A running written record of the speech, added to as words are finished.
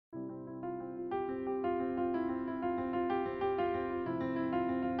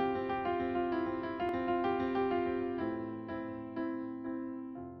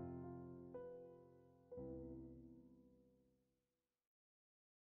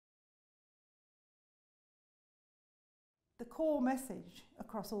The core message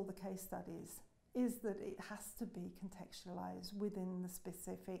across all the case studies is that it has to be contextualised within the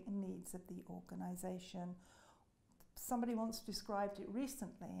specific needs of the organisation. Somebody once described it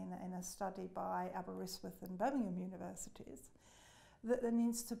recently in a study by Aberystwyth and Birmingham universities, that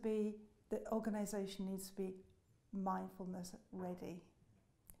the organisation needs to be mindfulness ready.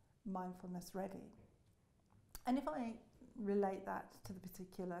 Mindfulness ready. And if I relate that to the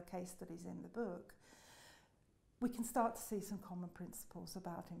particular case studies in the book, we can start to see some common principles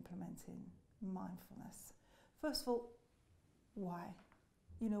about implementing mindfulness. First of all, why?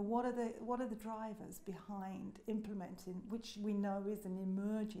 You know, what are the drivers behind implementing, which we know is an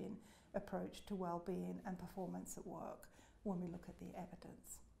emerging approach to well-being and performance at work when we look at the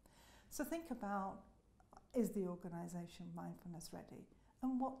evidence. So think about, is the organisation mindfulness ready?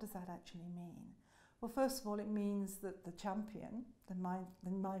 And what does that actually mean? Well, first of all, it means that the champion, the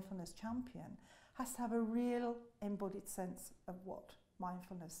mindfulness champion, has to have a real embodied sense of what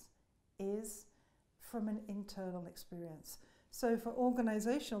mindfulness is from an internal experience. So for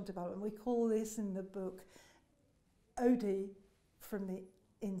organisational development, we call this in the book OD from the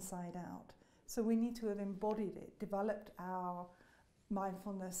inside out. So we need to have embodied it, developed our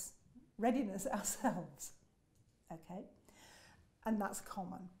mindfulness readiness ourselves, okay? And that's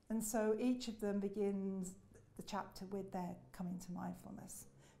common. And so each of them begins the chapter with their coming to mindfulness.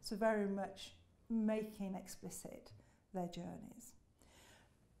 So very much making explicit their journeys.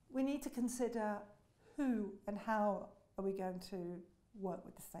 We need to consider who and how are we going to work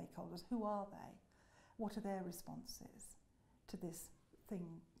with the stakeholders? Who are they? What are their responses to this thing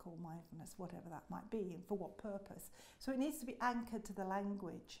called mindfulness, whatever that might be, and for what purpose? So it needs to be anchored to the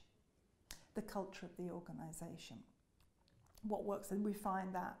language, the culture of the organisation. What works, and we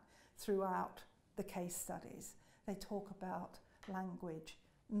find that throughout the case studies. They talk about language,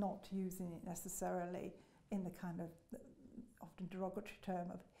 not using it necessarily in the kind of often derogatory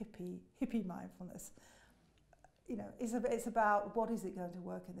term of hippie mindfulness. You know, it's about what is it going to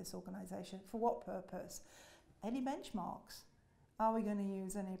work in this organisation, for what purpose, any benchmarks. Are we going to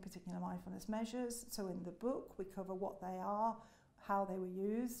use any particular mindfulness measures? So in the book we cover what they are, how they were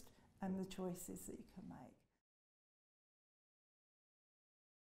used, and the choices that you can make.